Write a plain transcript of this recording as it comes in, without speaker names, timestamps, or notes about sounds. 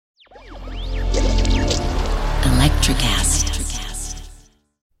NutriCast.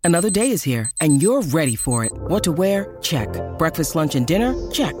 Another day is here, and you're ready for it. What to wear? Check. Breakfast, lunch, and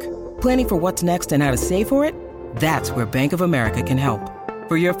dinner? Check. Planning for what's next and how to save for it? That's where Bank of America can help.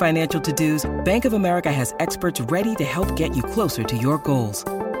 For your financial to-dos, Bank of America has experts ready to help get you closer to your goals.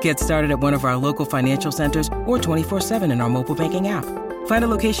 Get started at one of our local financial centers or 24/7 in our mobile banking app. Find a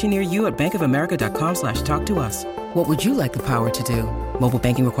location near you at bankofamerica.com/talktous. What would you like the power to do? Mobile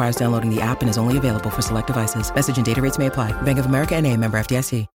banking requires downloading the app and is only available for select devices. Message and data rates may apply. Bank of America N.A., member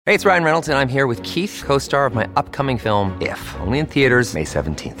FDIC. Hey, it's Ryan Reynolds, and I'm here with Keith, co-star of my upcoming film, If, only in theaters May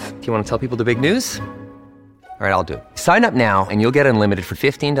 17th. Do you want to tell people the big news? All right, I'll do it. Sign up now and you'll get unlimited for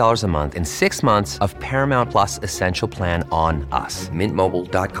 $15 a month and 6 months of Paramount Plus Essential Plan on us.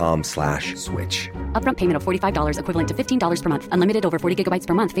 MintMobile.com/switch. Upfront payment of $45 equivalent to $15 per month. Unlimited over 40 gigabytes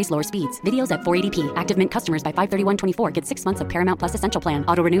per month. Face lower speeds. Videos at 480p. Active Mint customers by 531.24 get 6 months of Paramount Plus Essential Plan.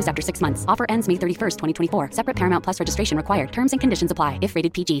 Auto renews after 6 months. Offer ends May 31st, 2024. Separate Paramount Plus registration required. Terms and conditions apply if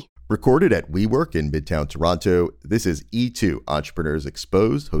rated PG. Recorded at WeWork in Midtown Toronto, this is E2 Entrepreneurs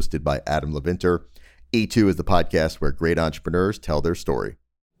Exposed, hosted by Adam Levinter. E2 is the podcast where great entrepreneurs tell their story.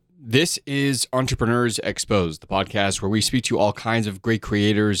 This is Entrepreneurs Exposed, the podcast where we speak to all kinds of great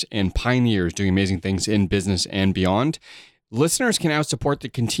creators and pioneers doing amazing things in business and beyond. Listeners can now support the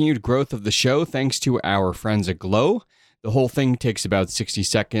continued growth of the show thanks to our friends at Glow. The whole thing takes about 60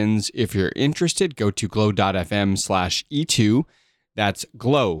 seconds. If you're interested, go to glow.fm/E2. That's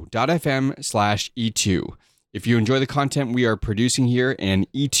glow.fm/E2. If you enjoy the content we are producing here and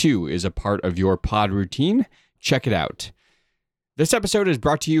E2 is a part of your pod routine, check it out. This episode is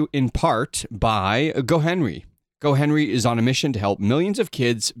brought to you in part by GoHenry. GoHenry is on a mission to help millions of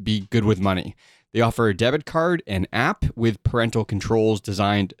kids be good with money. They offer a debit card and app with parental controls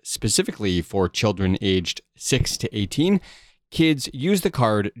designed specifically for children aged 6 to 18. Kids use the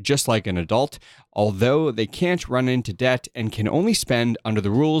card just like an adult, although they can't run into debt and can only spend under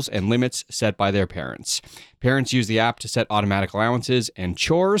the rules and limits set by their parents. Parents use the app to set automatic allowances and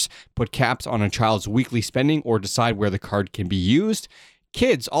chores, put caps on a child's weekly spending, or decide where the card can be used.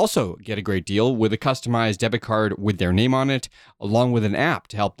 Kids also get a great deal with a customized debit card with their name on it, along with an app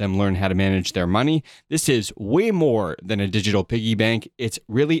to help them learn how to manage their money. This is way more than a digital piggy bank. It's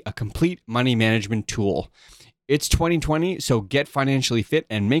really a complete money management tool. It's 2020, so get financially fit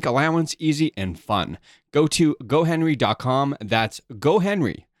and make allowance easy and fun. Go to GoHenry.com. That's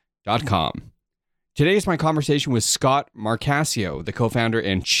GoHenry.com. Today is my conversation with Scott Marcasio, the co-founder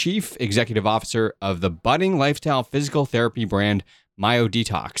and chief executive officer of the budding lifestyle physical therapy brand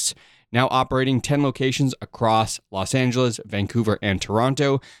Myodetox. Now operating 10 locations across Los Angeles, Vancouver, and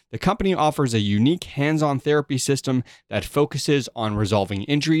Toronto, the company offers a unique hands-on therapy system that focuses on resolving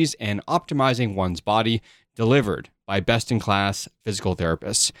injuries and optimizing one's body, delivered by best-in-class physical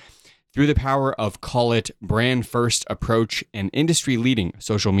therapists. Through the power of, call it, brand-first approach and industry-leading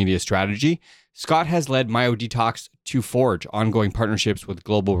social media strategy, Scott has led Myodetox to forge ongoing partnerships with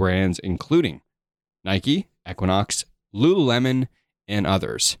global brands including Nike, Equinox, Lululemon, and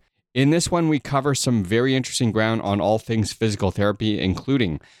others. In this one, we cover some very interesting ground on all things physical therapy,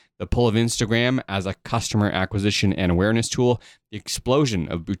 including the pull of Instagram as a customer acquisition and awareness tool, the explosion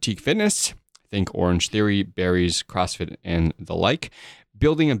of boutique fitness, think Orange Theory, Barry's, CrossFit, and the like,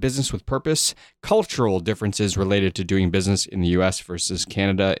 building a business with purpose, cultural differences related to doing business in the US versus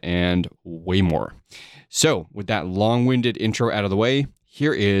Canada, and way more. So, with that long-winded intro out of the way,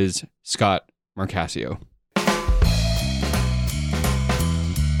 here is Scott Marcasio.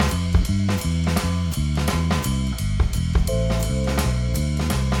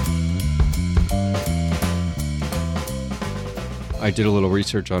 I did a little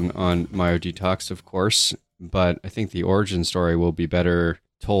research on Myodetox, of course, but I think the origin story will be better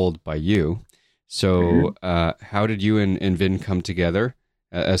told by you. So how did you and Vin come together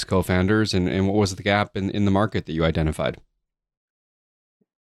as co-founders, and what was the gap in the market that you identified?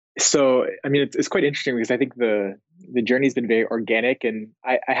 So, I mean, it's quite interesting because I think the journey's been very organic, and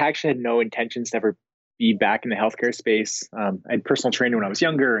I actually had no intentions to ever be back in the healthcare space. I had personal training when I was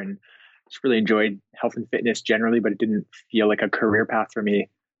younger and just really enjoyed health and fitness generally, but it didn't feel like a career path for me.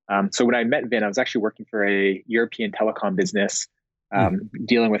 So when I met Vin, I was actually working for a European telecom business,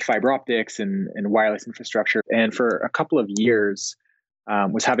 dealing with fiber optics and wireless infrastructure. And for a couple of years,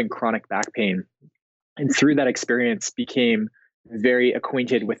 was having chronic back pain. And through that experience, became very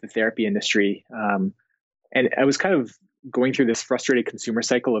acquainted with the therapy industry. And I was kind of going through this frustrated consumer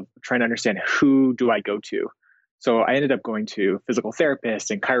cycle of trying to understand, who do I go to? So I ended up going to physical therapists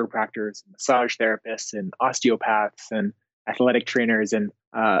and chiropractors, and massage therapists and osteopaths and athletic trainers, and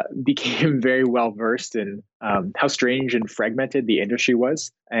became very well versed in how strange and fragmented the industry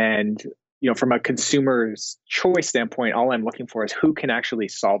was. And from a consumer's choice standpoint, all I'm looking for is who can actually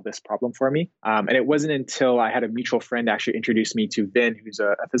solve this problem for me. And it wasn't until I had a mutual friend actually introduce me to Vin, who's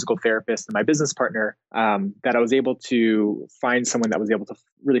a physical therapist and my business partner, that I was able to find someone that was able to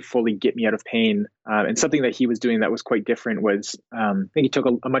really fully get me out of pain. And something that he was doing that was quite different was, I think he took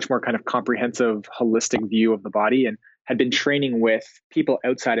a much more kind of comprehensive, holistic view of the body and had been training with people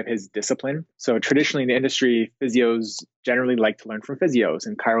outside of his discipline. So traditionally in the industry, physios generally like to learn from physios,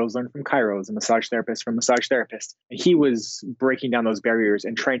 and chiros learn from chiros, and massage therapists from massage therapists. And he was breaking down those barriers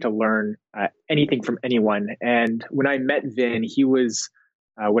and trying to learn anything from anyone. And when I met Vin, he was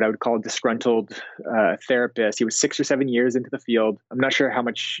what I would call a disgruntled therapist. He was 6 or 7 years into the field. I'm not sure how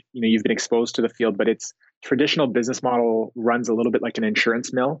much you've been exposed to the field, but its traditional business model runs a little bit like an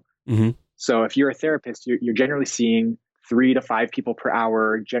insurance mill. Mm-hmm. So if you're a therapist, you're generally seeing 3 to 5 people per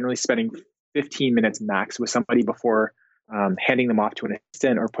hour, generally spending 15 minutes max with somebody before handing them off to an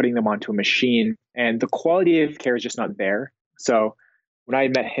assistant or putting them onto a machine. And the quality of care is just not there. So when I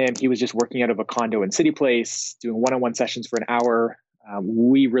met him, he was just working out of a condo in City Place, doing one-on-one sessions for an hour.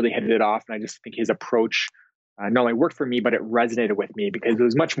 We really hit it off. And I just think his approach not only worked for me, but it resonated with me because it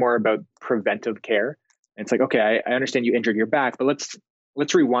was much more about preventive care. And it's like, okay, I understand you injured your back, but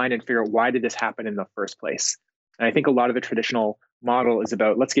let's rewind and figure out why did this happen in the first place. And I think a lot of the traditional model is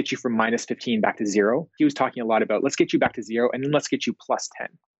about let's get you from minus 15 back to 0. He was talking a lot about let's get you back to 0 and then let's get you plus 10.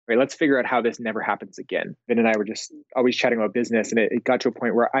 Right? Let's figure out how this never happens again. Vin and I were just always chatting about business, and it got to a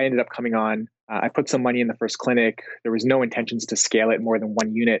point where I ended up coming on. I put some money in the first clinic. There was no intentions to scale it more than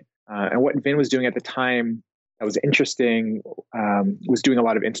 1 unit. And what Vin was doing at the time that was interesting was doing a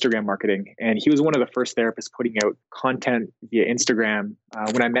lot of Instagram marketing. And he was one of the first therapists putting out content via Instagram.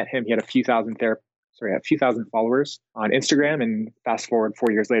 When I met him, he had a few thousand followers on Instagram. And fast forward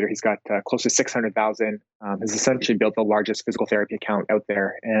 4 years later, he's got close to 600,000. Has essentially built the largest physical therapy account out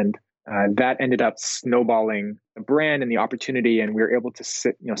there. And that ended up snowballing the brand and the opportunity. And we were able to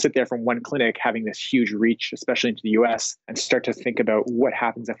sit there from one clinic having this huge reach, especially into the US, and start to think about what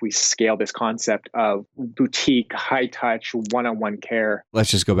happens if we scale this concept of boutique, high touch, one-on-one care.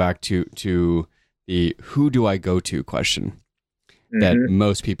 Let's just go back to the who do I go to question that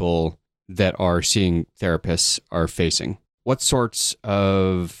most people that are seeing therapists are facing. What sorts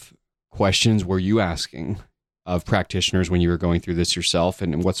of questions were you asking of practitioners when you were going through this yourself?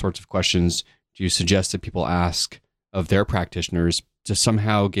 And what sorts of questions do you suggest that people ask of their practitioners to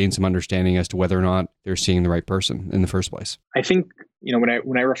somehow gain some understanding as to whether or not they're seeing the right person in the first place? I think,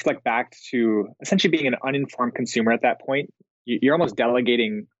 when I reflect back to essentially being an uninformed consumer at that point, you're almost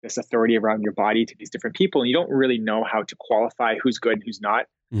delegating this authority around your body to these different people, and you don't really know how to qualify who's good and who's not.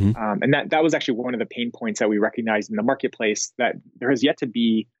 Mm-hmm. And that was actually one of the pain points that we recognized in the marketplace, that there has yet to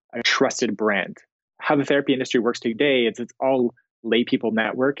be a trusted brand. How the therapy industry works today, it's all lay people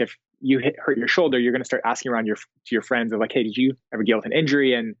network. If you hurt your shoulder, you're going to start asking around to your friends of like, hey, did you ever deal with an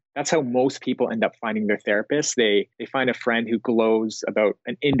injury? And that's how most people end up finding their therapist. They find a friend who glows about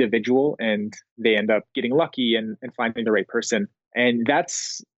an individual, and they end up getting lucky and finding the right person. And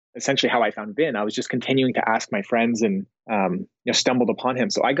that's essentially how I found Vin. I was just continuing to ask my friends and stumbled upon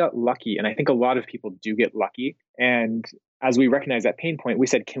him. So I got lucky. And I think a lot of people do get lucky. And as we recognize that pain point, we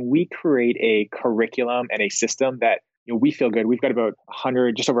said, can we create a curriculum and a system that we feel good? We've got about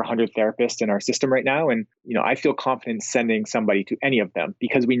just over 100 therapists in our system right now. And, I feel confident sending somebody to any of them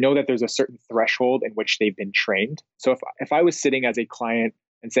because we know that there's a certain threshold in which they've been trained. So if I was sitting as a client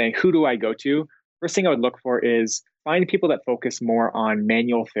and saying, who do I go to? First thing I would look for is find people that focus more on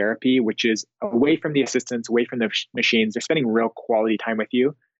manual therapy, which is away from the assistants, away from the machines. They're spending real quality time with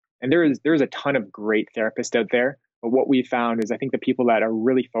you. And there's a ton of great therapists out there. But what we found is I think the people that are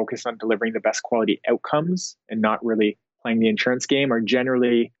really focused on delivering the best quality outcomes and not really playing the insurance game are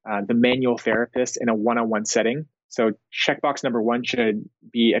generally the manual therapist in a one-on-one setting. So checkbox number 1 should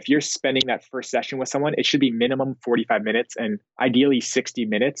be, if you're spending that first session with someone, it should be minimum 45 minutes and ideally 60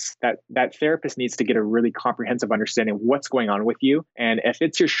 minutes. That therapist needs to get a really comprehensive understanding of what's going on with you. And if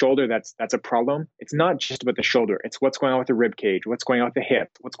it's your shoulder that's a problem, it's not just about the shoulder. It's what's going on with the rib cage, what's going on with the hip,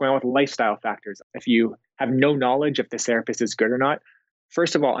 what's going on with lifestyle factors. If you have no knowledge if this therapist is good or not,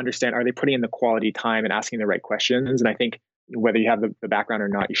 first of all, understand, are they putting in the quality time and asking the right questions? And I think whether you have the background or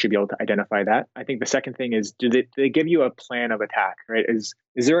not, you should be able to identify that. I think the second thing is, do they give you a plan of attack, right? Is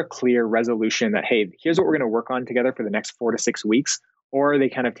there a clear resolution that, hey, here's what we're going to work on together for the next 4 to 6 weeks? Or are they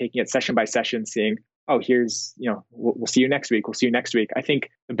kind of taking it session by session, saying, oh, here's, we'll see you next week. We'll see you next week. I think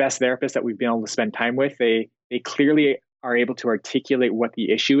the best therapists that we've been able to spend time with, they clearly are able to articulate what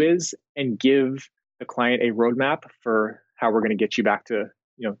the issue is and give the client a roadmap for how we're going to get you back to,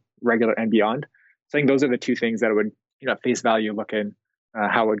 regular and beyond. So I think those are the two things that I would, at face value, look in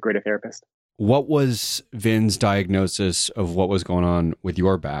how would grade a therapist. What was Vin's diagnosis of what was going on with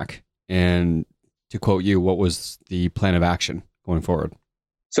your back? And to quote you, what was the plan of action going forward?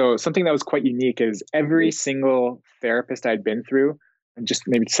 So something that was quite unique is every single therapist I'd been through, and just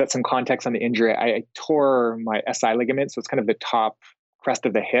maybe to set some context on the injury, I tore my SI ligament. So it's kind of the top crest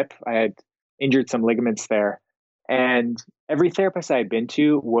of the hip. I had injured some ligaments there. And every therapist I had been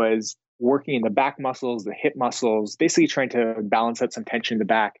to was working in the back muscles, the hip muscles, basically trying to balance out some tension in the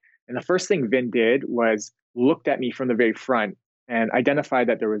back. And the first thing Vin did was looked at me from the very front and identified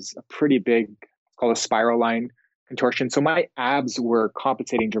that there was a pretty big, it's called a spiral line contortion. So my abs were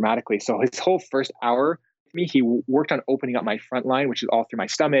compensating dramatically. So his whole first hour, me, he worked on opening up my front line, which is all through my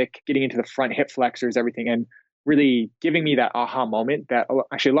stomach, getting into the front hip flexors, everything, and really giving me that aha moment that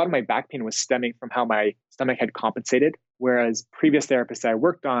actually a lot of my back pain was stemming from how my stomach had compensated. Whereas previous therapists I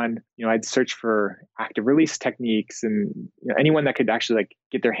worked on, I'd search for active release techniques and anyone that could actually like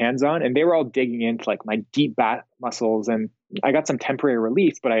get their hands on, and they were all digging into like my deep back muscles, and I got some temporary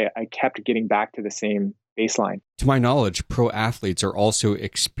relief, but I kept getting back to the same baseline. To my knowledge, pro athletes are also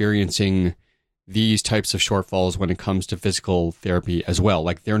experiencing these types of shortfalls when it comes to physical therapy as well.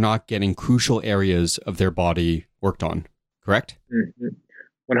 Like they're not getting crucial areas of their body worked on, correct?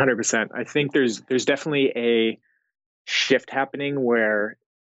 100%. I think there's definitely a shift happening where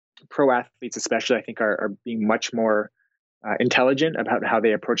pro athletes especially, I think, are being much more intelligent about how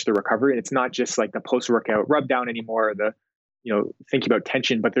they approach the recovery. And it's not just like the post-workout rub down anymore, the thinking about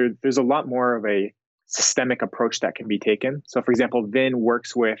tension, but there's a lot more of a systemic approach that can be taken. So for example, Vin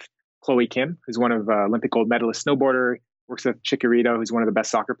works with Chloe Kim, who's one of Olympic gold medalist snowboarder, works with Chikorito, who's one of the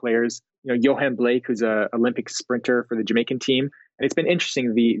best soccer players, Johan Blake, who's a Olympic sprinter for the Jamaican team. And it's been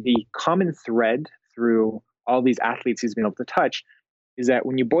interesting. The common thread through all these athletes he's been able to touch is that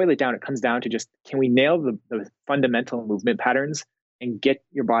when you boil it down, it comes down to just, can we nail the fundamental movement patterns and get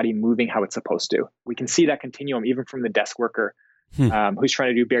your body moving how it's supposed to? We can see that continuum even from the desk worker who's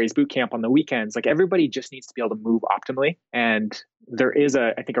trying to do Barry's boot camp on the weekends. Like everybody just needs to be able to move optimally. And there is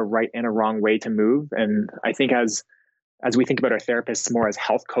I think a right and a wrong way to move. And I think as we think about our therapists more as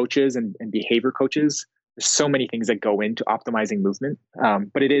health coaches and behavior coaches, there's so many things that go into optimizing movement.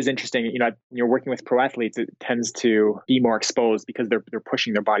 But it is interesting, when you're working with pro athletes, it tends to be more exposed because they're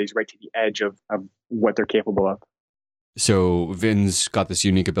pushing their bodies right to the edge of what they're capable of. So Vin's got this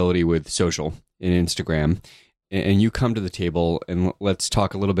unique ability with social and Instagram, and you come to the table, and let's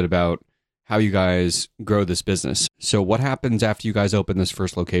talk a little bit about how you guys grow this business. So what happens after you guys open this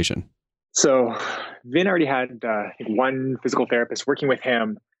first location? So Vin already had one physical therapist working with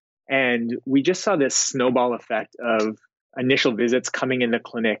him, and we just saw this snowball effect of initial visits coming in the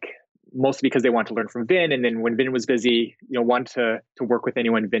clinic, mostly because they want to learn from Vin. And then when Vin was busy, wanted to work with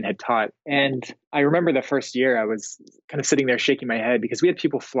anyone Vin had taught. And I remember the first year I was kind of sitting there shaking my head because we had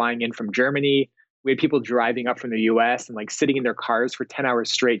people flying in from Germany. We had people driving up from the US and like sitting in their cars for 10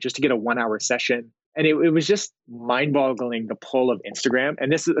 hours straight just to get a 1 hour session. And it was just mind-boggling, the pull of Instagram.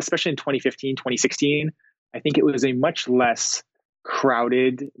 And this is especially in 2015, 2016, I think it was a much less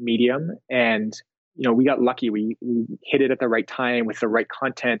crowded medium. And, we got lucky. We hit it at the right time with the right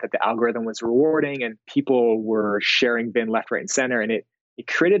content that the algorithm was rewarding, and people were sharing Vin left, right, and center. And it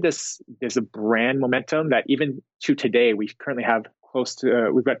created this brand momentum that even to today, we currently have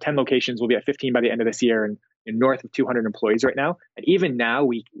we've got 10 locations. We'll be at 15 by the end of this year, and north of 200 employees right now. And even now,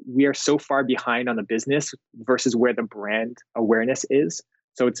 we are so far behind on the business versus where the brand awareness is.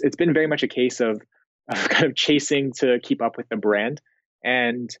 So it's been very much a case of kind of chasing to keep up with the brand.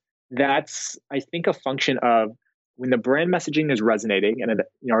 And that's, I think, a function of when the brand messaging is resonating, and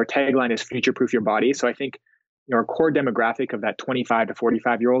our tagline is future-proof your body. So I think our core demographic of that 25 to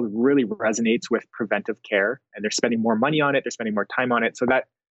 45-year-old really resonates with preventive care, and they're spending more money on it. They're spending more time on it. So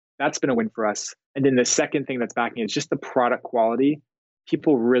that's been a win for us. And then the second thing that's backing is just the product quality.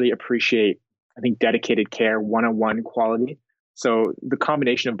 People really appreciate, I think, dedicated care, one-on-one quality. So the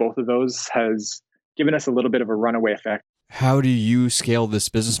combination of both of those has given us a little bit of a runaway effect. How do you scale this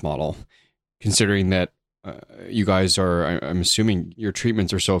business model, considering that you guys are, I'm assuming your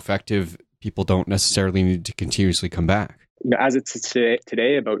treatments are so effective, people don't necessarily need to continuously come back? As it's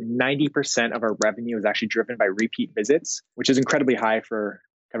today, about 90% of our revenue is actually driven by repeat visits, which is incredibly high for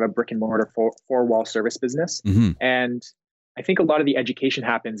kind of a brick and mortar four-wall service business. Mm-hmm. And I think a lot of the education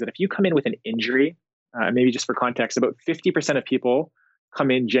happens that if you come in with an injury, maybe just for context, about 50% of people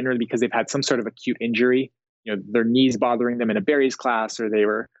come in generally because they've had some sort of acute injury. Their knees bothering them in a Barry's class, or they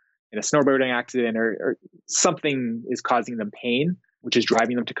were in a snowboarding accident, or something is causing them pain, which is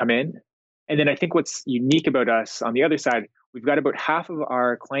driving them to come in. And then I think what's unique about us on the other side, we've got about half of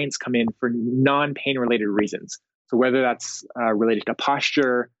our clients come in for non-pain related reasons. So whether that's related to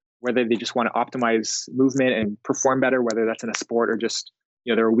posture, whether they just want to optimize movement and perform better, whether that's in a sport or just,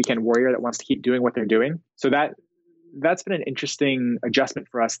 they're a weekend warrior that wants to keep doing what they're doing. So that's been an interesting adjustment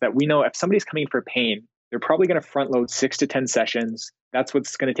for us, that we know if somebody's coming for pain, they're probably going to front load 6 to 10 sessions. That's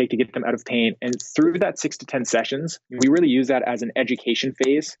what's going to take to get them out of pain. And through that 6 to 10 sessions, we really use that as an education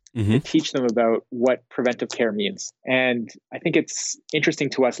phase to teach them about what preventive care means. And I think it's interesting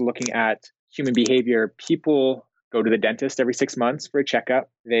to us looking at human behavior. People go to the dentist every 6 months for a checkup.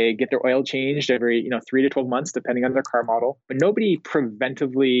 They get their oil changed every 3 to 12 months, depending on their car model. But nobody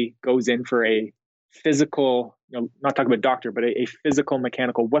preventively goes in for a physical, not talking about doctor, but a physical,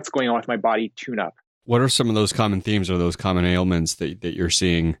 mechanical, what's going on with my body tune-up. What are some of those common themes or those common ailments that you're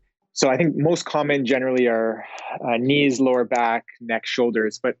seeing? So I think most common generally are knees, lower back, neck,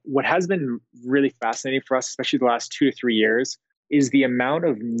 shoulders. But what has been really fascinating for us, especially the last 2 to 3 years, is the amount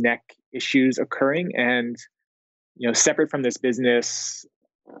of neck issues occurring. And, separate from this business,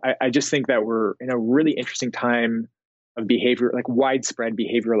 I just think that we're in a really interesting time of behavior, like widespread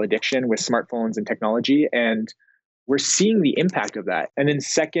behavioral addiction with smartphones and technology. And we're seeing the impact of that. And then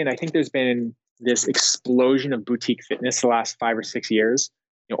second, I think there's been this explosion of boutique fitness the last 5 or 6 years.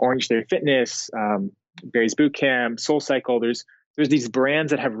 Orange Theory Fitness, Barry's Bootcamp, SoulCycle. There's these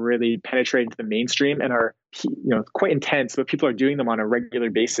brands that have really penetrated into the mainstream and are quite intense, but people are doing them on a regular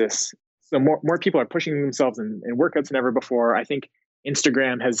basis. So more people are pushing themselves in workouts than ever before. I think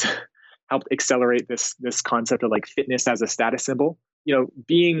Instagram has helped accelerate this concept of like fitness as a status symbol.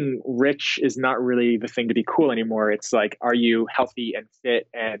 Being rich is not really the thing to be cool anymore. It's like, are you healthy and fit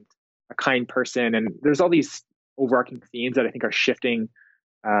and a kind person? And there's all these overarching themes that I think are shifting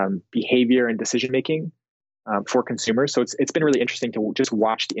behavior and decision making for consumers. So it's been really interesting to just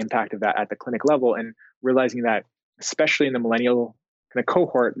watch the impact of that at the clinic level and realizing that, especially in the millennial kind of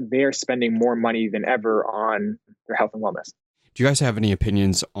cohort, they're spending more money than ever on their health and wellness. Do you guys have any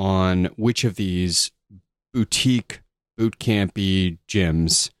opinions on which of these boutique bootcampy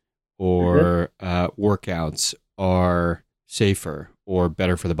gyms or workouts are safer or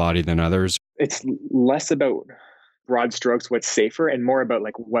better for the body than others? It's less about broad strokes, what's safer, and more about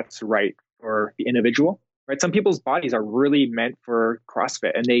like what's right for the individual, right? Some people's bodies are really meant for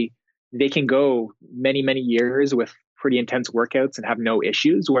CrossFit, and they can go many, many years with pretty intense workouts and have no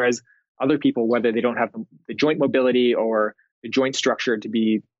issues. Whereas other people, whether they don't have the joint mobility or the joint structure to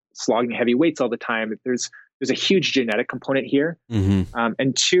be slogging heavy weights all the time, there's a huge genetic component here.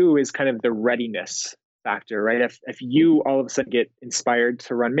 And two is kind of the readiness factor, right? If you all of a sudden get inspired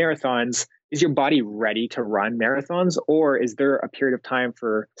to run marathons, is your body ready to run marathons? Or is there a period of time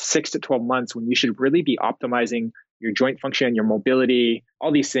for 6 to 12 months when you should really be optimizing your joint function, your mobility,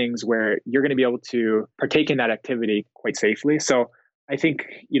 all these things where you're going to be able to partake in that activity quite safely? So I think,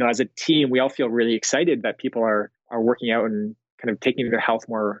 as a team, we all feel really excited that people are working out and kind of taking their health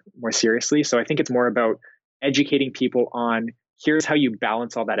more seriously. So I think it's more about educating people on, here's how you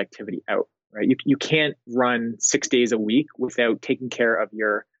balance all that activity out, right? You can't run 6 days a week without taking care of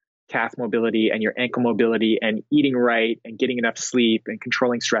your calf mobility and your ankle mobility and eating right and getting enough sleep and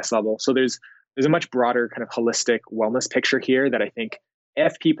controlling stress level. So there's a much broader kind of holistic wellness picture here that I think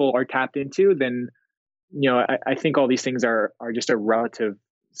if people are tapped into, then, I think all these things are just a relative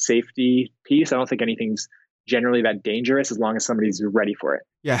safety piece. I don't think anything's generally that dangerous as long as somebody's ready for it.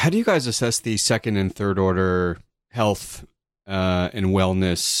 Yeah. How do you guys assess the second and third order health and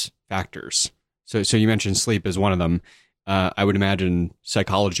wellness factors? So you mentioned sleep as one of them. I would imagine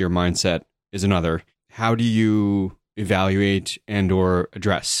psychology or mindset is another. How do you evaluate and or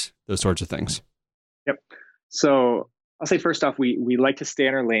address those sorts of things? Yep. So I'll say first off, we like to stay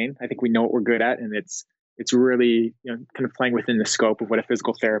in our lane. I think we know what we're good at, and it's really kind of playing within the scope of what a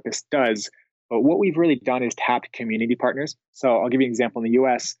physical therapist does. But what we've really done is tapped community partners. So I'll give you an example. In the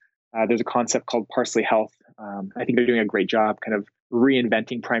US, there's a concept called Parsley Health. I think they're doing a great job kind of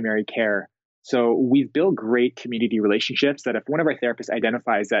reinventing primary care. So we've built great community relationships that if one of our therapists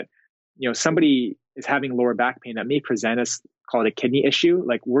identifies that, somebody is having lower back pain that may present as, call it a kidney issue,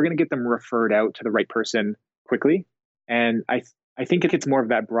 like we're going to get them referred out to the right person quickly. And I think it's more of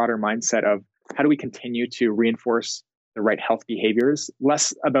that broader mindset of how do we continue to reinforce the right health behaviors,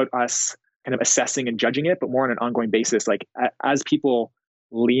 less about us kind of assessing and judging it, but more on an ongoing basis. Like as people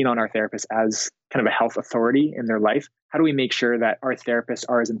lean on our therapists as kind of a health authority in their life, how do we make sure that our therapists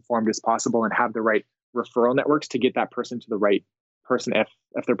are as informed as possible and have the right referral networks to get that person to the right person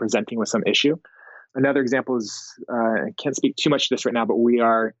if they're presenting with some issue? Another example is, I can't speak too much to this right now, but we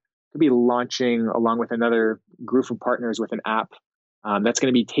are going to be launching along with another group of partners with an app that's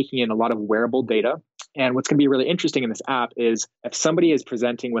going to be taking in a lot of wearable data And what's going to be really interesting in this app is if somebody is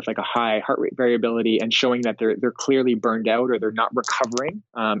presenting with like a high heart rate variability and showing that they're clearly burned out or they're not recovering,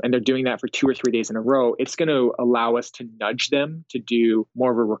 and they're doing that for 2 or 3 days in a row, it's going to allow us to nudge them to do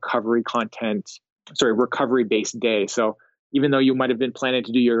more of a recovery-based day. So even though you might have been planning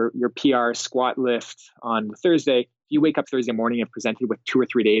to do your PR squat lift on Thursday, you wake up Thursday morning and presented with 2 or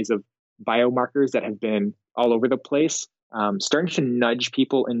 3 days of biomarkers that have been all over the place. Starting to nudge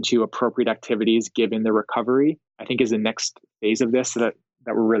people into appropriate activities given the recovery, I think, is the next phase of this that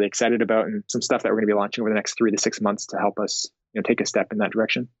we're really excited about, and some stuff that we're going to be launching over the next 3 to 6 months to help us, take a step in that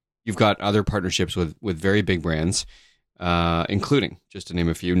direction. You've got other partnerships with very big brands, including, just to name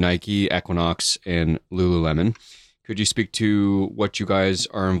a few, Nike, Equinox, and Lululemon. Could you speak to what you guys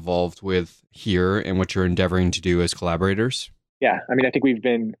are involved with here and what you're endeavoring to do as collaborators? Yeah, I think we've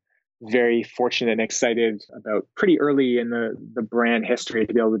been very fortunate and excited about pretty early in the brand history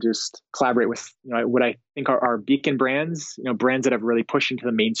to be able to just collaborate with what I think are our beacon brands, brands that have really pushed into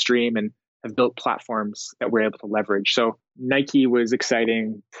the mainstream and have built platforms that we're able to leverage. So Nike was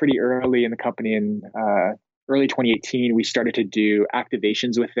exciting pretty early in the company. In early 2018, we started to do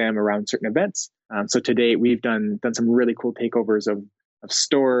activations with them around certain events. So to date, we've done some really cool takeovers of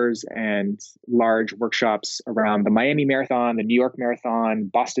stores and large workshops around the Miami Marathon, the New York Marathon,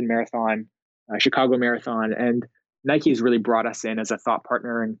 Boston Marathon, Chicago Marathon. And Nike has really brought us in as a thought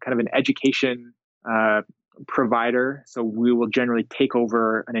partner and kind of an education provider. So we will generally take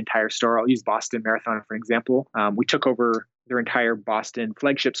over an entire store. I'll use Boston Marathon for example. We took over their entire Boston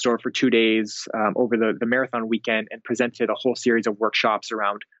flagship store for 2 days over the marathon weekend and presented a whole series of workshops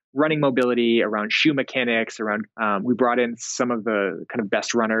around running mobility, around shoe mechanics, we brought in some of the kind of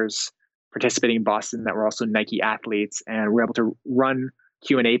best runners participating in Boston that were also Nike athletes, and we're able to run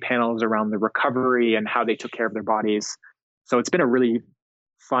Q&A panels around the recovery and how they took care of their bodies. So it's been a really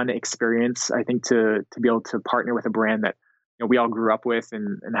fun experience, I think, to be able to partner with a brand that we all grew up with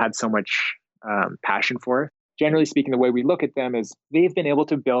and had so much passion for. Generally speaking, the way we look at them is they've been able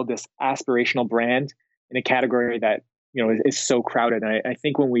to build this aspirational brand in a category that is so crowded. And I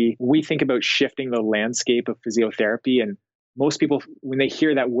think when we think about shifting the landscape of physiotherapy, and most people, when they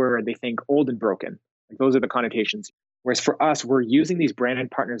hear that word, they think old and broken. Like those are the connotations. Whereas for us, we're using these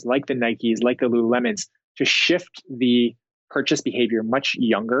branded partners like the Nikes, like the Lululemons, to shift the purchase behavior much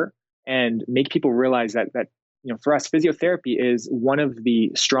younger and make people realize that for us, physiotherapy is one of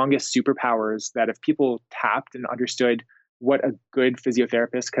the strongest superpowers that if people tapped and understood what a good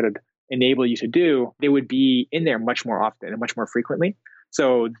physiotherapist could enable you to do, they would be in there much more often and much more frequently.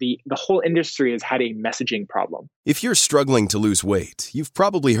 So the whole industry has had a messaging problem. If you're struggling to lose weight, you've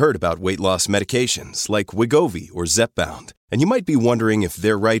probably heard about weight loss medications like Wegovy or Zepbound, and you might be wondering if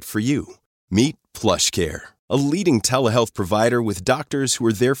they're right for you. Meet PlushCare, a leading telehealth provider with doctors who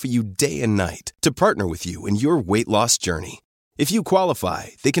are there for you day and night to partner with you in your weight loss journey. If you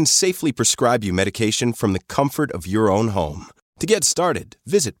qualify, they can safely prescribe you medication from the comfort of your own home. To get started,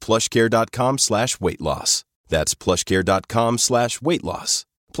 visit plushcare.com/weightloss. That's plushcare.com/weightloss.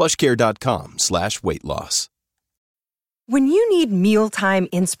 plushcare.com/weightloss. When you need mealtime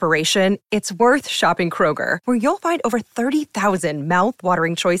inspiration, it's worth shopping Kroger, where you'll find over 30,000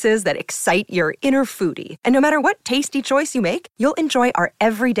 mouth-watering choices that excite your inner foodie. And no matter what tasty choice you make, you'll enjoy our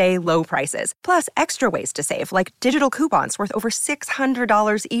everyday low prices, plus extra ways to save, like digital coupons worth over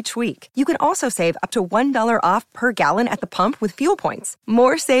 $600 each week. You can also save up to $1 off per gallon at the pump with fuel points.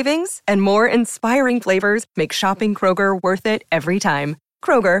 More savings and more inspiring flavors make shopping Kroger worth it every time.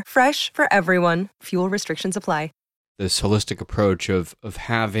 Kroger, fresh for everyone. Fuel restrictions apply. This holistic approach of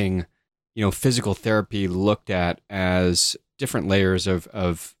having, physical therapy looked at as different layers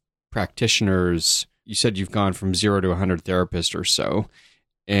of practitioners. You said you've gone from 0 to 100 therapists or so.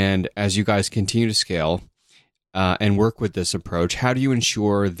 And as you guys continue to scale and work with this approach, how do you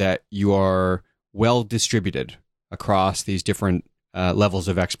ensure that you are well distributed across these different levels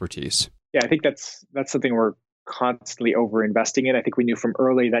of expertise? Yeah, I think that's something we're constantly over investing in. I think we knew from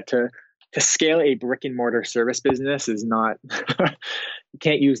early that to scale a brick and mortar service business is not, you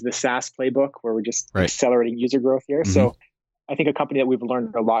can't use the SaaS playbook where we're just accelerating user growth here. Mm-hmm. So I think a company that we've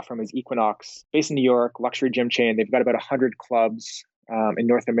learned a lot from is Equinox, based in New York, luxury gym chain. They've got about 100 clubs in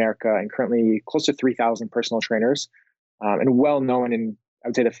North America and currently close to 3,000 personal trainers, and well known in, I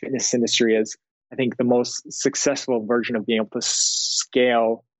would say, the fitness industry as, I think, the most successful version of being able to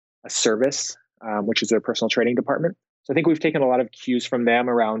scale a service, which is their personal training department. So I think we've taken a lot of cues from them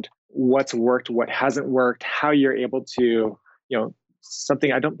around what's worked, what hasn't worked, how you're able to,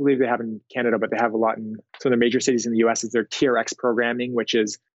 something I don't believe they have in Canada, but they have a lot in some of the major cities in the US is their TRX programming, which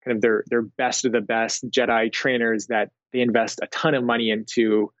is kind of their best of the best Jedi trainers that they invest a ton of money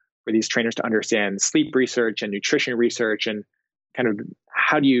into for these trainers to understand sleep research and nutrition research and kind of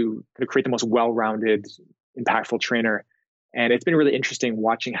how do you kind of create the most well-rounded, impactful trainer. And it's been really interesting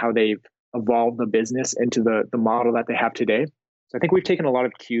watching how they've evolved the business into the model that they have today. So I think we've taken a lot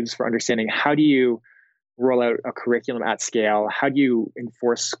of cues for understanding how do you roll out a curriculum at scale? How do you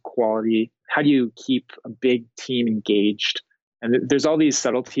enforce quality? How do you keep a big team engaged? And there's all these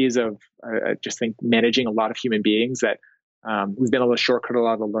subtleties of just think managing a lot of human beings that we've been able to shortcut a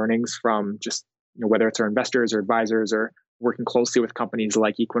lot of the learnings from just whether it's our investors or advisors or working closely with companies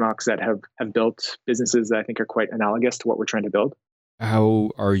like Equinox that have built businesses that I think are quite analogous to what we're trying to build.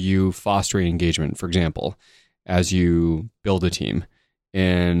 How are you fostering engagement, for example, as you build a team?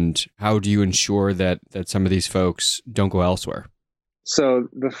 And how do you ensure that some of these folks don't go elsewhere? So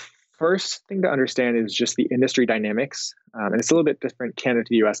the first thing to understand is just the industry dynamics. And it's a little bit different Canada to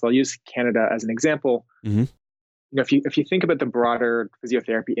the US. I'll use Canada as an example. Mm-hmm. If you think about the broader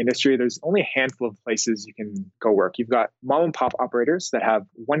physiotherapy industry, there's only a handful of places you can go work. You've got mom and pop operators that have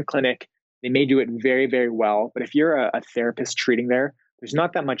one clinic. They may do it very, very well. But if you're a therapist treating there, there's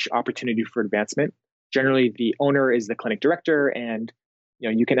not that much opportunity for advancement. Generally, the owner is the clinic director, and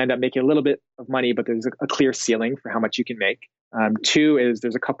you can end up making a little bit of money, but there's a clear ceiling for how much you can make. Two is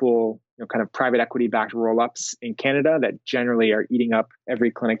there's a couple kind of private equity backed roll-ups in Canada that generally are eating up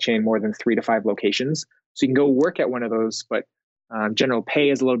every clinic chain more than 3 to 5 locations. So you can go work at one of those, but general pay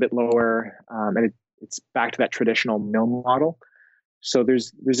is a little bit lower, and it's back to that traditional mill model. So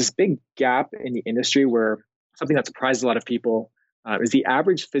there's this big gap in the industry where something that surprised a lot of people is the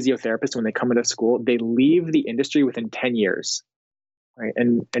average physiotherapist, when they come into school, they leave the industry within 10 years. Right.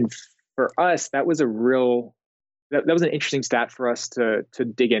 And for us, that was that was an interesting stat for us to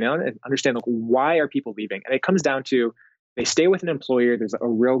dig in on and understand why are people leaving. And it comes down to they stay with an employer. There's a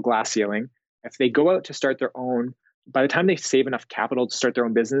real glass ceiling. If they go out to start their own, by the time they save enough capital to start their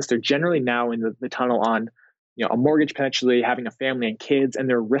own business, they're generally now in the tunnel on a mortgage, potentially having a family and kids, and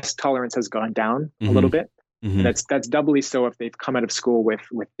their risk tolerance has gone down a little bit. Mm-hmm. And that's doubly so if they've come out of school with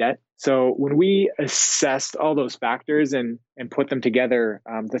debt. So when we assessed all those factors and put them together,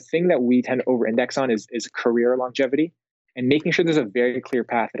 the thing that we tend to over-index on is career longevity and making sure there's a very clear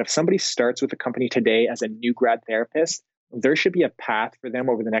path that if somebody starts with a company today as a new grad therapist, there should be a path for them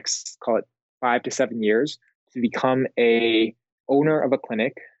over the next, call it 5 to 7 years, to become a owner of a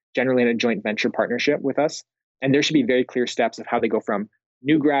clinic, generally in a joint venture partnership with us. And there should be very clear steps of how they go from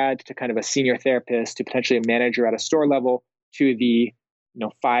new grad to kind of a senior therapist to potentially a manager at a store level to the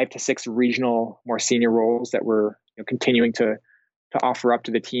 5 to 6 regional more senior roles that we're continuing to offer up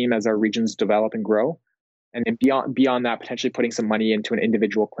to the team as our regions develop and grow. And then beyond that, potentially putting some money into an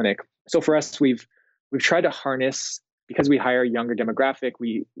individual clinic. So for us, we've tried to harness, because we hire a younger demographic,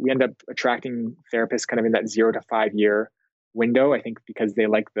 we end up attracting therapists kind of in that 0 to 5 year window. I think because they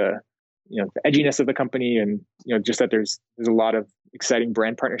like the edginess of the company and just that there's a lot of exciting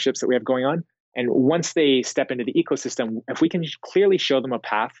brand partnerships that we have going on. And once they step into the ecosystem, if we can clearly show them a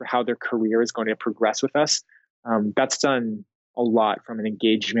path for how their career is going to progress with us, that's done a lot from an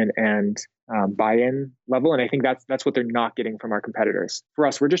engagement and buy-in level. And I think that's what they're not getting from our competitors. For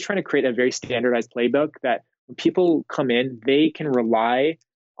us, we're just trying to create a very standardized playbook that when people come in, they can rely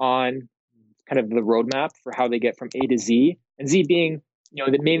on kind of the roadmap for how they get from A to Z. And Z being,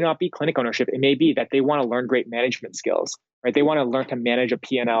 that may not be clinic ownership. It may be that they want to learn great management skills, right? They want to learn to manage a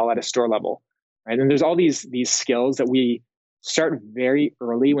P&L at a store level, right? And there's all these skills that we start very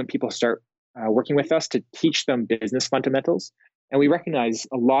early when people start working with us to teach them business fundamentals. And we recognize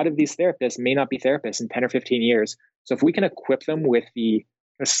a lot of these therapists may not be therapists in 10 or 15 years. So if we can equip them with the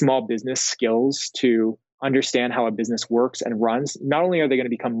small business skills to understand how a business works and runs, not only are they going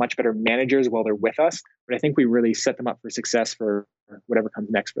to become much better managers while they're with us, but I think we really set them up for success for whatever comes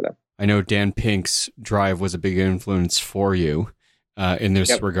next for them. I know Dan Pink's drive was a big influence for you in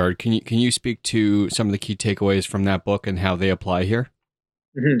this regard. Can you speak to some of the key takeaways from that book and how they apply here?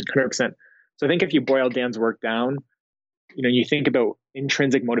 100%. So I think if you boil Dan's work down, you think about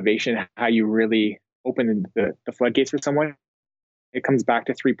intrinsic motivation, how you really open the floodgates for someone. It comes back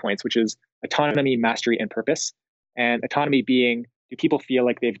to 3 points, which is autonomy, mastery, and purpose. And autonomy being, do people feel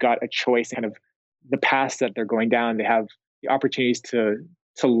like they've got a choice, kind of the path that they're going down? They have the opportunities to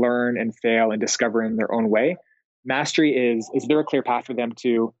learn and fail and discover in their own way. Mastery is there a clear path for them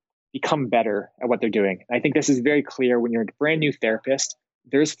to become better at what they're doing? And I think this is very clear when you're a brand new therapist.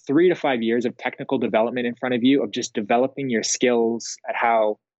 There's 3 to 5 years of technical development in front of you of just developing your skills at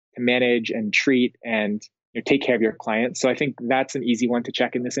how to manage and treat and take care of your clients. So I think that's an easy one to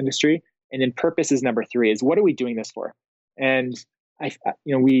check in this industry. And then purpose is number 3, is what are we doing this for? And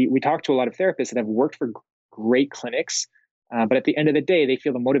we talk to a lot of therapists that have worked for great clinics But at the end of the day, they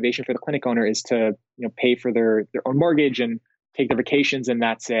feel the motivation for the clinic owner is to, pay for their own mortgage and take their vacations, and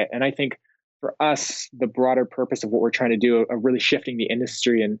that's it. And I think for us, the broader purpose of what we're trying to do of really shifting the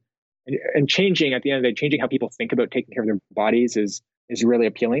industry and changing, at the end of the day, changing how people think about taking care of their bodies is really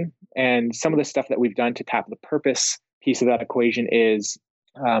appealing. And some of the stuff that we've done to tap the purpose piece of that equation is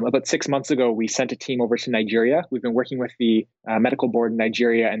about 6 months ago, we sent a team over to Nigeria. We've been working with the medical board in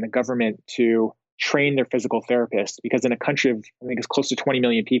Nigeria and the government to train their physical therapists, because in a country of, I think it's close to 20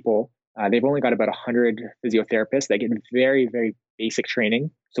 million people, they've only got about 100 physiotherapists that get very, very basic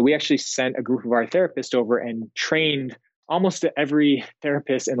training. So we actually sent a group of our therapists over and trained almost every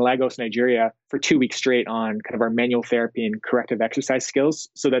therapist in Lagos, Nigeria, for 2 weeks straight on kind of our manual therapy and corrective exercise skills,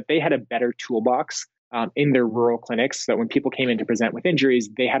 so that they had a better toolbox in their rural clinics, so that when people came in to present with injuries,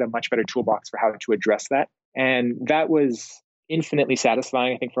 they had a much better toolbox for how to address that. And that was infinitely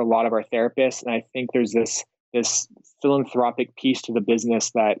satisfying, I think, for a lot of our therapists. And I think there's this philanthropic piece to the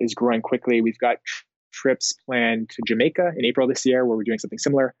business that is growing quickly. We've got trips planned to Jamaica in April this year, where we're doing something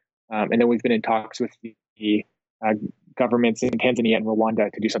similar. And then we've been in talks with the governments in Tanzania and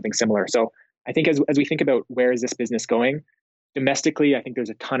Rwanda to do something similar. So I think as we think about where is this business going, domestically, I think there's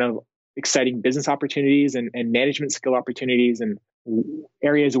a ton of exciting business opportunities and management skill opportunities and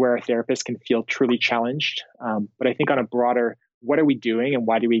areas where our therapists can feel truly challenged. But I think on a broader, what are we doing and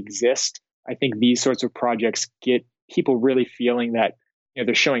why do we exist? I think these sorts of projects get people really feeling that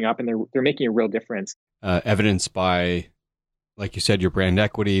they're showing up and they're making a real difference. Evidenced by, like you said, your brand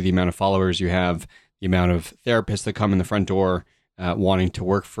equity, the amount of followers you have, the amount of therapists that come in the front door wanting to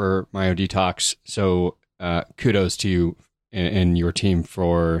work for Myodetox. So kudos to you and your team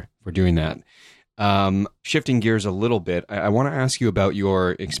for doing that. Shifting gears a little bit, I want to ask you about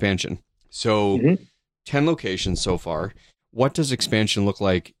your expansion. So 10 locations so far. What does expansion look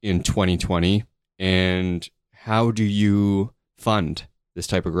like in 2020? And how do you fund this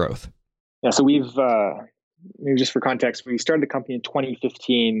type of growth? Yeah, so we've, just for context, we started the company in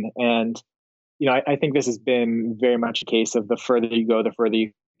 2015. And, I think this has been very much a case of the further you go, the further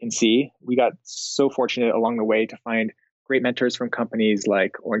you can see. We got so fortunate along the way to find great mentors from companies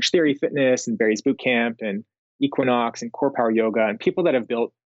like Orange Theory Fitness and Barry's Bootcamp and Equinox and Core Power Yoga, and people that have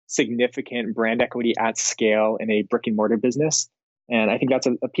built significant brand equity at scale in a brick and mortar business. And I think that's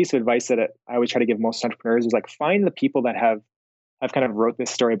a piece of advice that I always try to give most entrepreneurs is like, find the people that have kind of wrote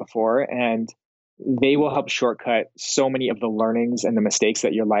this story before, and they will help shortcut so many of the learnings and the mistakes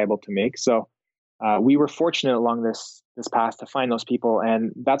that you're liable to make. So we were fortunate along this path to find those people,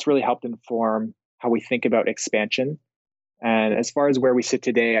 and that's really helped inform how we think about expansion. And as far as where we sit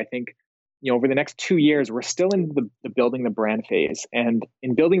today, I think, over the next 2 years, we're still in the building the brand phase. And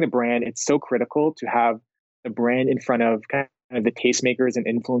in building the brand, it's so critical to have the brand in front of kind of the tastemakers and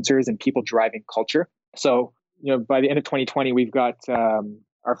influencers and people driving culture. So, by the end of 2020, we've got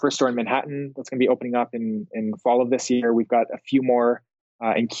our first store in Manhattan that's going to be opening up in fall of this year. We've got a few more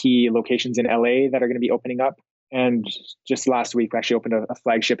in key locations in LA that are going to be opening up. And just last week, we actually opened a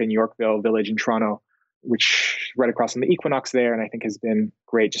flagship in Yorkville Village in Toronto, which right across from the Equinox there, and I think has been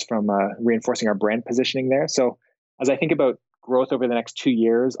great just from reinforcing our brand positioning there. So as I think about growth over the next 2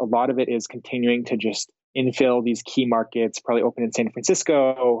 years, a lot of it is continuing to just infill these key markets, probably open in San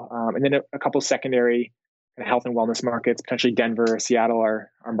Francisco, and then a couple secondary health and wellness markets, potentially Denver, Seattle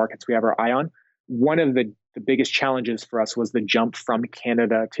are markets we have our eye on. One of the biggest challenges for us was the jump from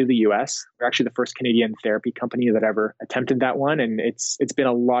Canada to the US. We're actually the first Canadian therapy company that ever attempted that one. And it's been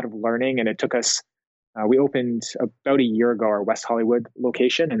a lot of learning, and it took us, we opened about a year ago, our West Hollywood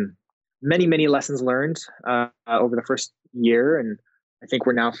location, and many, many lessons learned over the first year. And I think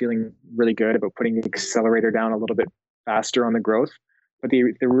we're now feeling really good about putting the accelerator down a little bit faster on the growth. But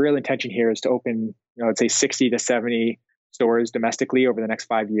the real intention here is to open, I'd say 60 to 70 stores domestically over the next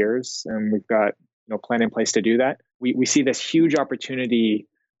 5 years. And we've got, plan in place to do that. We see this huge opportunity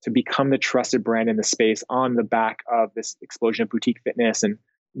to become the trusted brand in the space on the back of this explosion of boutique fitness and,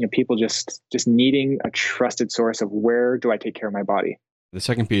 people just needing a trusted source of where do I take care of my body. The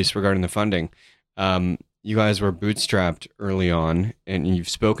second piece regarding the funding, you guys were bootstrapped early on, and you've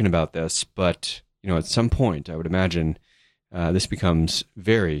spoken about this, but at some point, I would imagine this becomes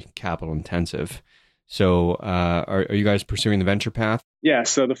very capital intensive. So are you guys pursuing the venture path? Yeah.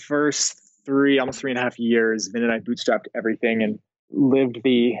 So the first almost 3.5 years, Vin and I bootstrapped everything and lived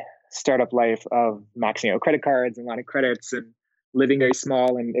the startup life of maxing out credit cards and line of credits and living very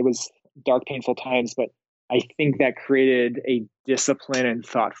small. And it was dark, painful times, but I think that created a discipline and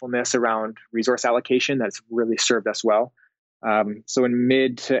thoughtfulness around resource allocation that's really served us well. So in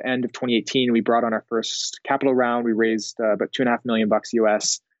mid to end of 2018, we brought on our first capital round. We raised about $2.5 million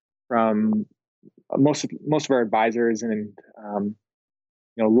US from most of our advisors and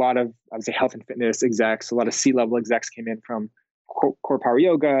a lot of, I would say, health and fitness execs, a lot of C-level execs came in from Core Power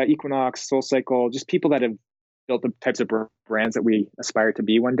Yoga, Equinox, SoulCycle, just people that have built the types of brands that we aspire to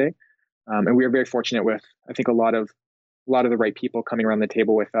be one day. And we are very fortunate with, I think, a lot of the right people coming around the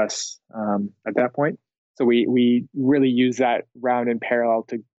table with us at that point. So we really use that round in parallel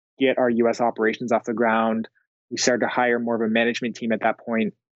to get our US operations off the ground. We started to hire more of a management team at that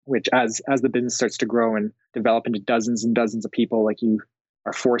point, which as the business starts to grow and develop into dozens and dozens of people, like, you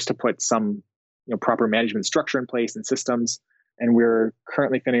are forced to put some proper management structure in place and systems. And we're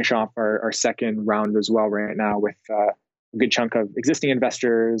currently finishing off our second round as well right now with a good chunk of existing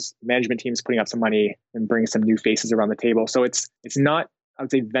investors, management teams putting up some money and bringing some new faces around the table. So it's not, I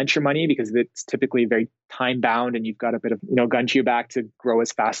would say, venture money, because it's typically very time bound and you've got a bit of, gun to your back to grow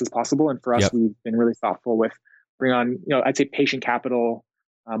as fast as possible. And for us, Yep. We've been really thoughtful with bring on, I'd say patient capital,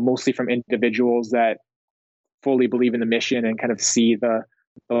 mostly from individuals that fully believe in the mission and kind of see the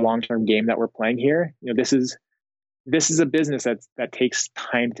long-term game that we're playing here. This is a business that takes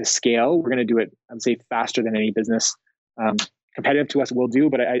time to scale. We're going to do it, I would say, faster than any business competitive to us will do.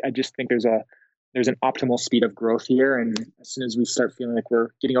 But I just think there's an optimal speed of growth here. And as soon as we start feeling like we're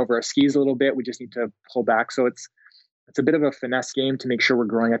getting over our skis a little bit, we just need to pull back. So it's a bit of a finesse game to make sure we're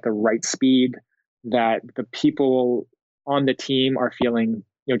growing at the right speed, that the people on the team are feeling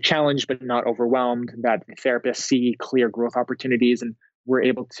challenged but not overwhelmed, that the therapists see clear growth opportunities and we're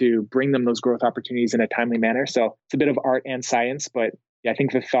able to bring them those growth opportunities in a timely manner. So it's a bit of art and science, but yeah, I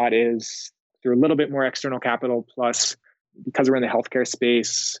think the thought is through a little bit more external capital, plus because we're in the healthcare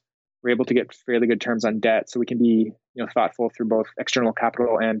space, we're able to get fairly good terms on debt. So we can be thoughtful through both external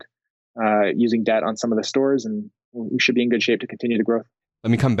capital and using debt on some of the stores, and we should be in good shape to continue the growth.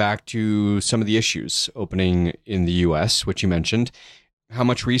 Let me come back to some of the issues opening in the US, which you mentioned. How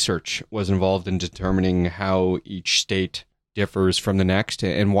much research was involved in determining how each state differs from the next,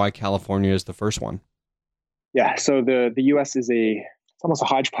 and why California is the first one? Yeah, so the US is it's almost a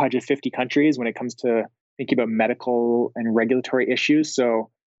hodgepodge of 50 countries when it comes to thinking about medical and regulatory issues. So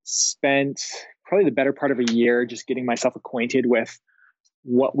spent probably the better part of a year just getting myself acquainted with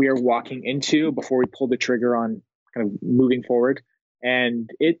what we are walking into before we pulled the trigger on kind of moving forward. And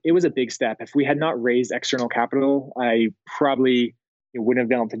it was a big step. If we had not raised external capital, I probably wouldn't have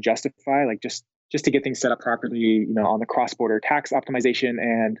been able to justify, like, just to get things set up properly, on the cross-border tax optimization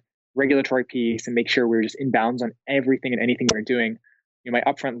and regulatory piece, and make sure we're just in bounds on everything and anything we're doing. My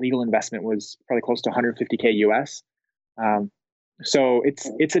upfront legal investment was probably close to $150K US. So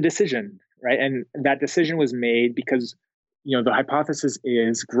it's a decision, right? And that decision was made because, the hypothesis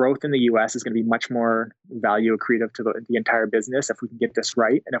is growth in the US is going to be much more value accretive to the entire business if we can get this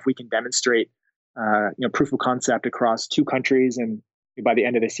right. And if we can demonstrate, proof of concept across 2 countries, and by the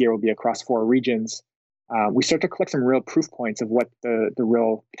end of this year, we'll be across 4 regions. We start to collect some real proof points of what the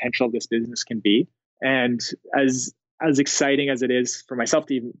real potential of this business can be. And as exciting as it is for myself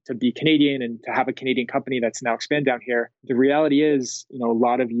to be Canadian and to have a Canadian company that's now expanded down here, the reality is, a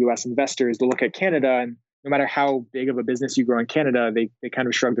lot of US investors, they look at Canada, and no matter how big of a business you grow in Canada, they kind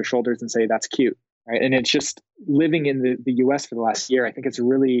of shrug their shoulders and say, that's cute, right? And it's just living in the US for the last year, I think it's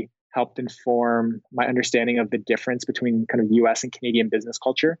really helped inform my understanding of the difference between kind of US and Canadian business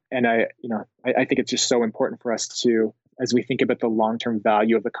culture. And I think it's just so important for us to, as we think about the long-term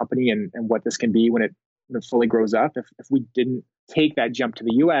value of the company and what this can be when it fully grows up, if we didn't take that jump to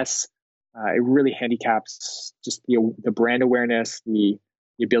the US, it really handicaps just the brand awareness, the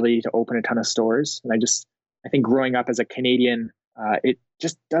ability to open a ton of stores. And I think growing up as a Canadian, it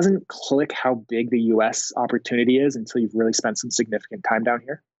just doesn't click how big the US opportunity is until you've really spent some significant time down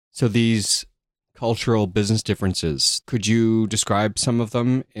here. So these cultural business differences, could you describe some of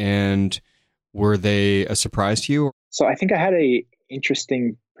them, and were they a surprise to you? So I think I had a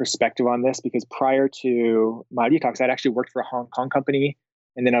interesting perspective on this because prior to Myodetox, I'd actually worked for a Hong Kong company,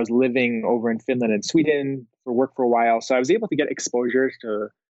 and then I was living over in Finland and Sweden for work for a while. So I was able to get exposure to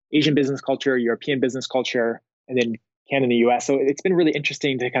Asian business culture, European business culture, and then Canada and the US. So it's been really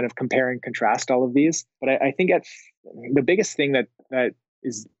interesting to kind of compare and contrast all of these. But I think the biggest thing that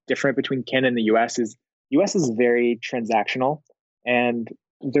is different between Canada and the US is very transactional, and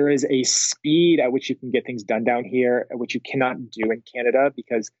there is a speed at which you can get things done down here, at which you cannot do in Canada,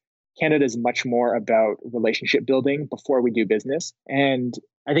 because Canada is much more about relationship building before we do business. And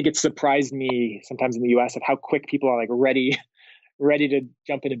I think it surprised me sometimes in the US of how quick people are like ready to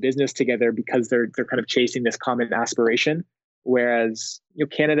jump into business together because they're kind of chasing this common aspiration. Whereas,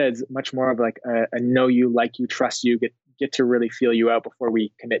 Canada is much more of like a know you, like you, trust you, get to really feel you out before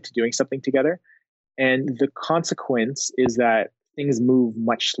we commit to doing something together. And the consequence is that things move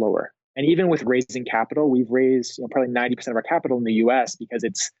much slower. And even with raising capital, we've raised probably 90% of our capital in the US because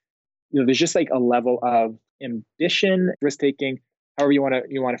it's, there's just like a level of ambition, risk taking, however you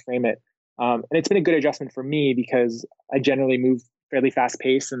want to frame it. And it's been a good adjustment for me because I generally move fairly fast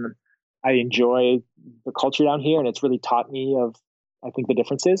paced and I enjoy the culture down here. And it's really taught me I think, the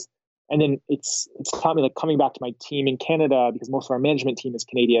differences. And then it's taught me, like, coming back to my team in Canada, because most of our management team is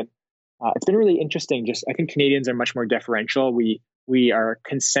Canadian. It's been really interesting. I think Canadians are much more deferential. We are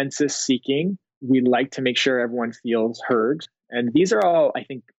consensus seeking. We like to make sure everyone feels heard. And these are all, I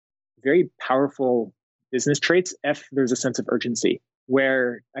think, very powerful business traits if there's a sense of urgency.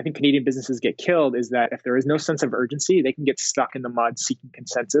 Where I think Canadian businesses get killed is that if there is no sense of urgency, they can get stuck in the mud seeking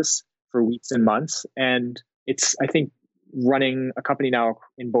consensus for weeks and months. And it's, I think, running a company now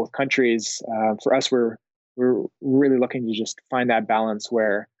in both countries, for us, we're really looking to just find that balance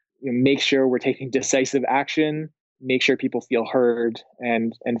where make sure we're taking decisive action, make sure people feel heard,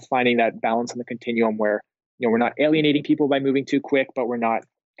 and finding that balance in the continuum where we're not alienating people by moving too quick, but we're not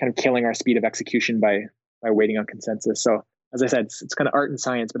kind of killing our speed of execution by waiting on consensus. So as I said, it's kind of art and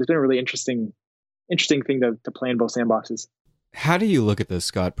science, but it's been a really interesting thing to play in both sandboxes. How do you look at this,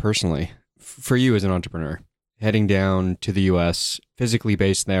 Scott, personally, for you as an entrepreneur, heading down to the US, physically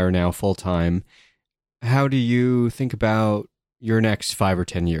based there now full time? How do you think about your next 5 or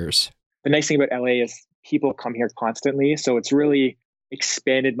 10 years? The nice thing about LA is people come here constantly. So it's really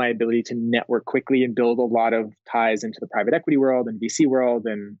expanded my ability to network quickly and build a lot of ties into the private equity world and VC world.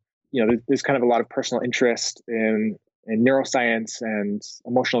 And, there's kind of a lot of personal interest in neuroscience and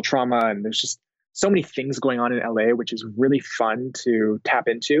emotional trauma. And there's just so many things going on in LA, which is really fun to tap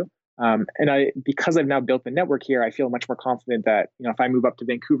into. Because I've now built the network here, I feel much more confident that, if I move up to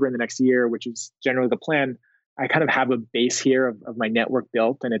Vancouver in the next year, which is generally the plan, I kind of have a base here of my network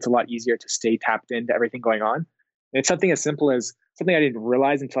built, and it's a lot easier to stay tapped into everything going on. And it's something as simple as something I didn't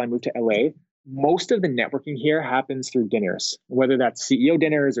realize until I moved to LA. Most of the networking here happens through dinners, whether that's CEO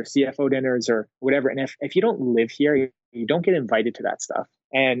dinners or CFO dinners or whatever. And if you don't live here, you don't get invited to that stuff.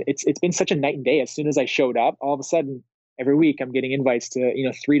 And it's been such a night and day. As soon as I showed up, all of a sudden, every week I'm getting invites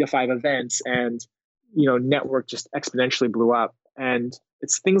to 3 to 5 events, and network just exponentially blew up. And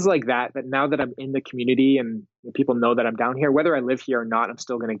it's things like that now that I'm in the community and people know that I'm down here, whether I live here or not, I'm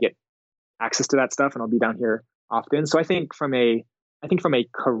still going to get access to that stuff, and I'll be down here often. So I think from a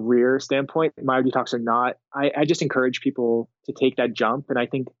career standpoint, Myodetox or not, I just encourage people to take that jump. And I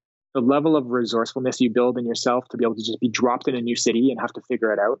think the level of resourcefulness you build in yourself to be able to just be dropped in a new city and have to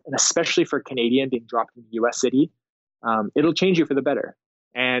figure it out, and especially for a Canadian being dropped in a US city, it'll change you for the better.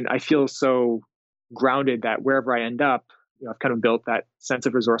 And I feel so grounded that wherever I end up, I've kind of built that sense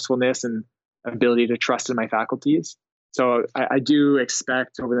of resourcefulness and ability to trust in my faculties. So I do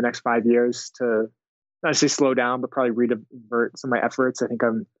expect over the next 5 years to not necessarily slow down, but probably redivert some of my efforts. I think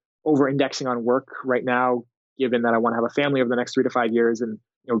I'm over-indexing on work right now, given that I want to have a family over the next 3 to 5 years and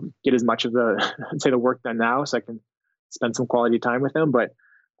get as much of the work done now so I can spend some quality time with them. But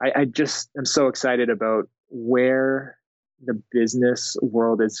I just am so excited about where the business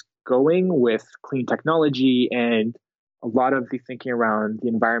world is going with clean technology and a lot of the thinking around the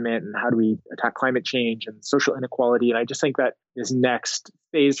environment and how do we attack climate change and social inequality. And I just think that this next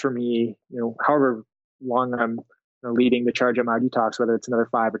phase for me, however long I'm leading the charge at Myodetox, whether it's another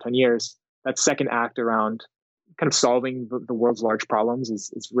 5 or 10 years, that second act around kind of solving the world's large problems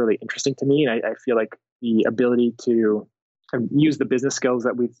is really interesting to me. And I feel like the ability to kind of use the business skills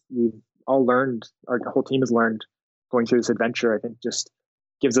that we've all learned, our whole team has learned going through this adventure, I think just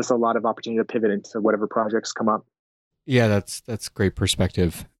gives us a lot of opportunity to pivot into whatever projects come up. Yeah, that's great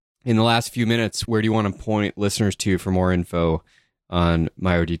perspective. In the last few minutes, where do you want to point listeners to for more info on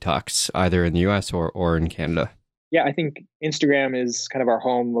Myodetox, either in the US or in Canada? Yeah, I think Instagram is kind of our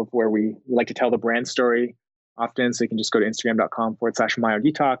home of where we like to tell the brand story often. So you can just go to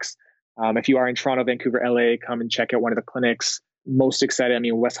instagram.com/Myodetox. If you are in Toronto, Vancouver, LA, come and check out one of the clinics. Most excited. I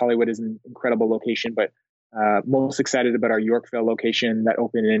mean, West Hollywood is an incredible location, but most excited about our Yorkville location that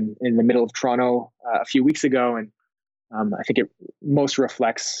opened in the middle of Toronto a few weeks ago. And I think it most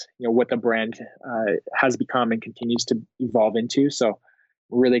reflects, what the brand has become and continues to evolve into. So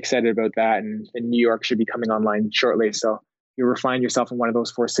we're really excited about that. And New York should be coming online shortly. So if you find yourself in one of those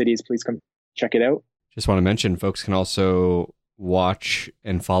 4 cities, please come check it out. Just want to mention, folks can also watch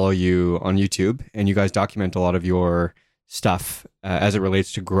and follow you on YouTube, and you guys document a lot of your stuff as it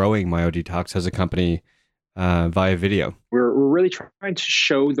relates to growing Myodetox as a company via video. We're really trying to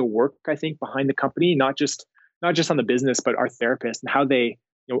show the work, I think, behind the company, not just on the business, but our therapists and how they,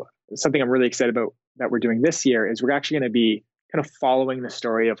 something I'm really excited about that we're doing this year is we're actually going to be kind of following the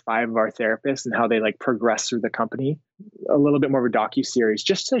story of 5 of our therapists and how they like progress through the company, a little bit more of a docu-series,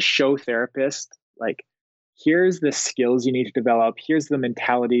 just to show therapists, like, here's the skills you need to develop. Here's the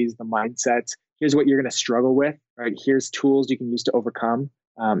mentalities, the mindsets. Here's what you're going to struggle with, right? Here's tools you can use to overcome.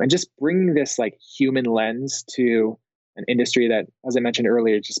 And just bringing this like human lens to an industry that, as I mentioned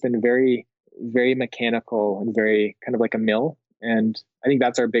earlier, it's just been very, very mechanical and very kind of like a mill. And I think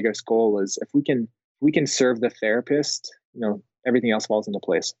that's our biggest goal, is if we can serve the therapist, everything else falls into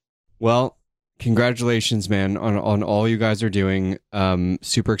place. Well, congratulations, man, on all you guys are doing.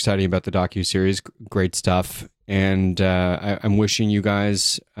 Super exciting about the docuseries. Great stuff. And I'm wishing you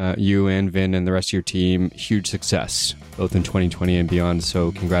guys, you and Vin and the rest of your team, huge success, both in 2020 and beyond.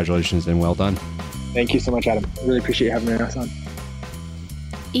 So congratulations and well done. Thank you so much, Adam. I really appreciate you having us on.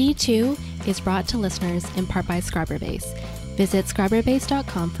 E2 is brought to listeners in part by Scriberbase. Visit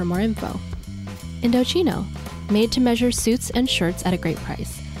scriberbase.com for more info. Indochino, made to measure suits and shirts at a great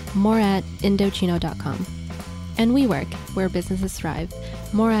price. More at Indochino.com. And WeWork, where businesses thrive.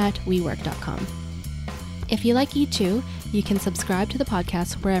 More at WeWork.com. If you like E2, you can subscribe to the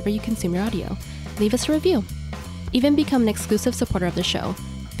podcast wherever you consume your audio. Leave us a review. Even become an exclusive supporter of the show.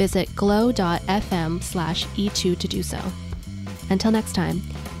 Visit glow.fm/E2 to do so. Until next time,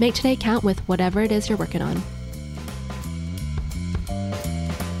 make today count with whatever it is you're working on.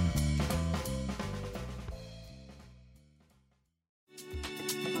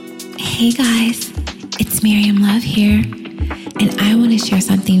 Hey guys, it's Miriam Love here, and I want to share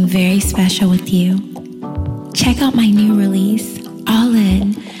something very special with you. Check out my new release, All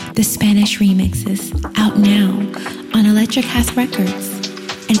In, the Spanish remixes, out now on Electric House Records.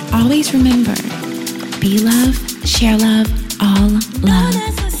 And always remember, be love, share love, all love.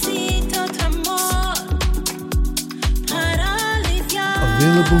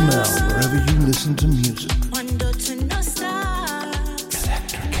 Available now wherever you listen to music.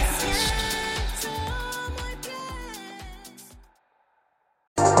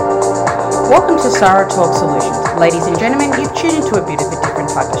 Welcome to Sarah Talk Solutions. Ladies and gentlemen, you've tuned into a bit of a different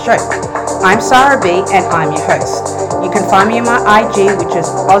type of show. I'm Sarah B and I'm your host. You can find me on my IG, which is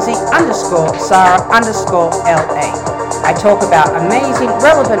Aussie_Sarah_LA. I talk about amazing,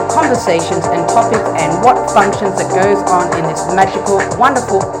 relevant conversations and topics and what functions that goes on in this magical,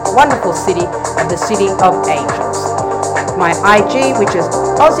 wonderful, wonderful city of the City of Angels. My IG, which is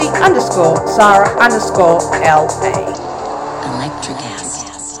Aussie_Sarah_LA. Electric House.